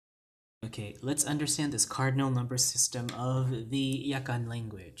Okay, let's understand this cardinal number system of the Yakan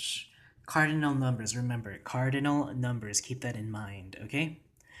language. Cardinal numbers, remember, cardinal numbers, keep that in mind, okay?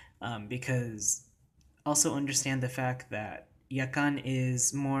 Because also understand the fact that Yakan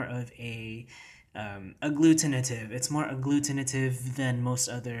is more of a agglutinative. It's more agglutinative than most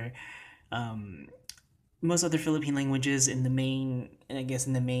other Philippine languages in the main, I guess,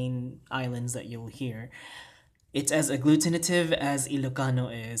 in the main islands that you'll hear. It's as agglutinative as Ilocano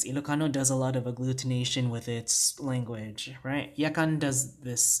is. Ilocano does a lot of agglutination with its language, right? Yakan does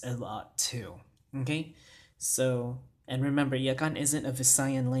this a lot too. Okay? So, and remember, Yakan isn't a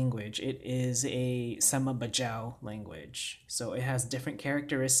Visayan language. It is a Sama-Bajau language. So it has different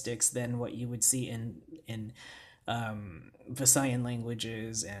characteristics than what you would see in Visayan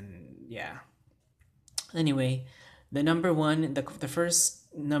languages, and yeah. Anyway, the first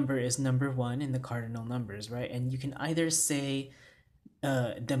number is number 1 in the cardinal numbers, right? And you can either say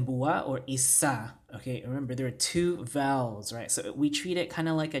dembua or isa. Okay, remember there are two vowels, right? So we treat it kind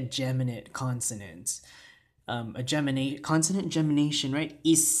of like a geminate consonant. Consonant gemination, right?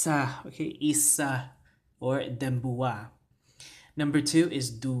 Isa, okay, isa or dembua. Number 2 is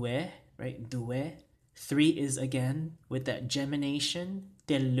due, right? Due. 3 is again with that gemination,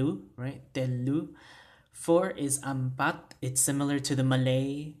 telu, right? Telu. 4 is ampat. It's similar to the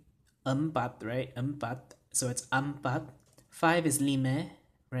Malay empat, right? Empat. So it's ampat. 5 is lime,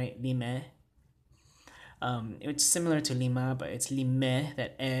 right? Lime. It's similar to lima, but it's lime,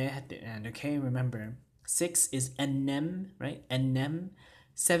 that at the end, okay? Remember. 6 is enem, right? Enem.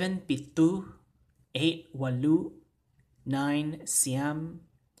 7, pitu. 8, walu. 9, siam.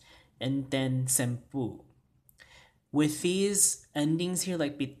 And 10, sempu. With these endings here,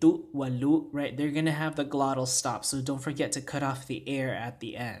 like pitu, walu, right, they're going to have the glottal stop. So don't forget to cut off the air at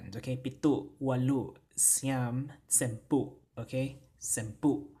the end. Okay, pitu, walu, siam, sempu. Okay,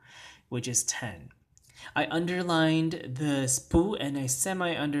 sempu, which is 10. I underlined this pu and I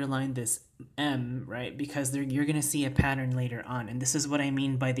semi-underlined this m, right, because you're going to see a pattern later on. And this is what I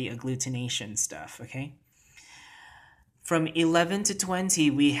mean by the agglutination stuff, okay? From 11 to 20,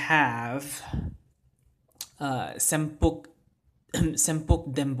 we have sempuk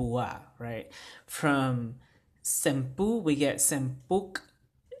sempuk dembua, right? From sempu we get sempuk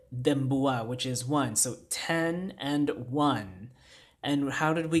dembua, which is 1. So 10 and 1. And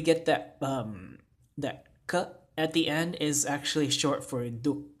how did we get that that k at the end is actually short for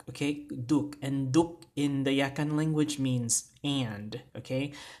duk, okay? Duk. And duk in the Yakan language means and,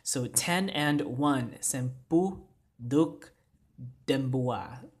 okay? So 10 and 1, sempu duk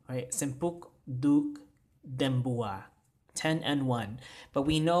dembua, right? Sempuk duk dembua, 10 and 1. But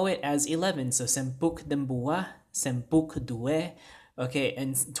we know it as 11, so sempuk dembua, sempuk due. Okay,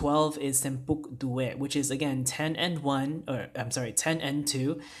 and 12 is sempuk due, which is again 10 and 1, or I'm sorry, 10 and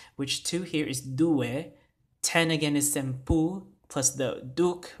 2, which 2 here is due. 10 again is sempu plus the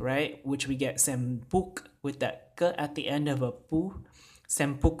duk, right? Which we get sempuk with that k at the end of a pu.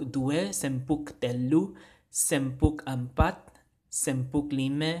 Sempuk due, sempuk telu, sempuk ampat, sempuk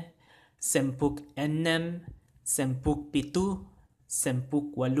lime, sempuk enem, sempuk pitu,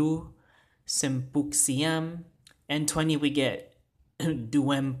 sempuk walu, sempuk siam, and 20 we get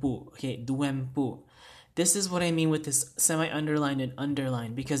duempu. Okay, duempu. This is what I mean with this semi-underlined and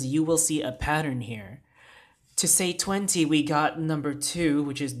underlined, because you will see a pattern here. To say 20, we got number 2,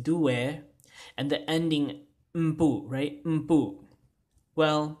 which is due, and the ending mpu, right? Mpu.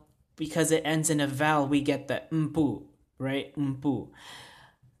 Well, because it ends in a vowel, we get the mpu, right? Mpu.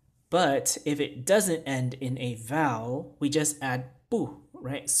 But if it doesn't end in a vowel, we just add pu,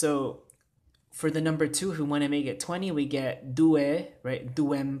 right? So for the number 2 who want to make it 20, we get due, right?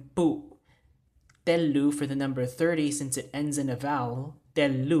 Duempu. Telu for the number 30, since it ends in a vowel,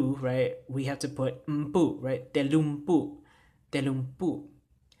 telu, right? We have to put mpu, right? Telumpu. Telumpu.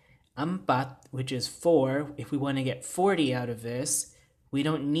 Ampat, which is 4, if we want to get 40 out of this, we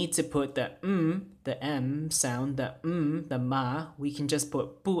don't need to put the m sound, the ma. We can just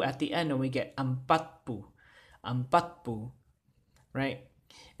put pu at the end and we get ampatpu. Ampatpu, right?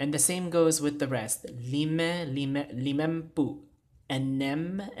 And the same goes with the rest. Limempu.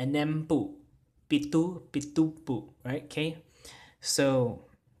 Enempu. Pitu, pitupu, right? Okay? So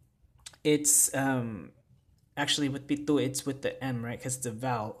it's actually with pitu, it's with the m, right? Because it's a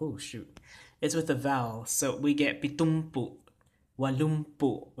vowel. Oh, shoot. It's with a vowel. So we get pitumpu.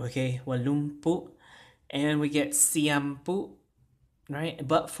 Walumpu, okay? Walumpu. And we get siampu, right?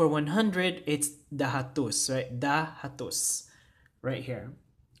 But for 100, it's dahatus, right? Dahatus, right here.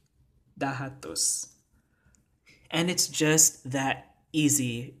 Dahatus. And it's just that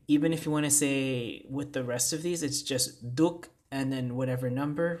easy. Even if you want to say with the rest of these, it's just duk and then whatever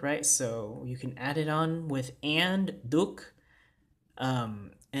number, right? So you can add it on with and duk,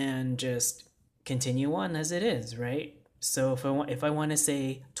 and just continue on as it is, right? So if I want to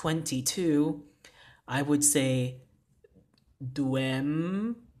say 22, I would say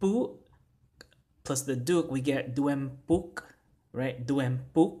duempu plus the duk, we get duempuk, right?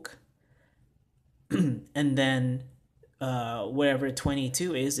 Duempuk. And then wherever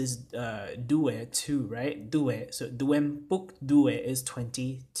 22 is due 2, right? Due. So duempuk due is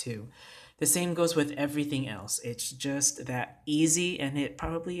 22. The same goes with everything else. It's just that easy, and it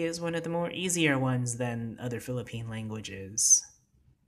probably is one of the more easier ones than other Philippine languages.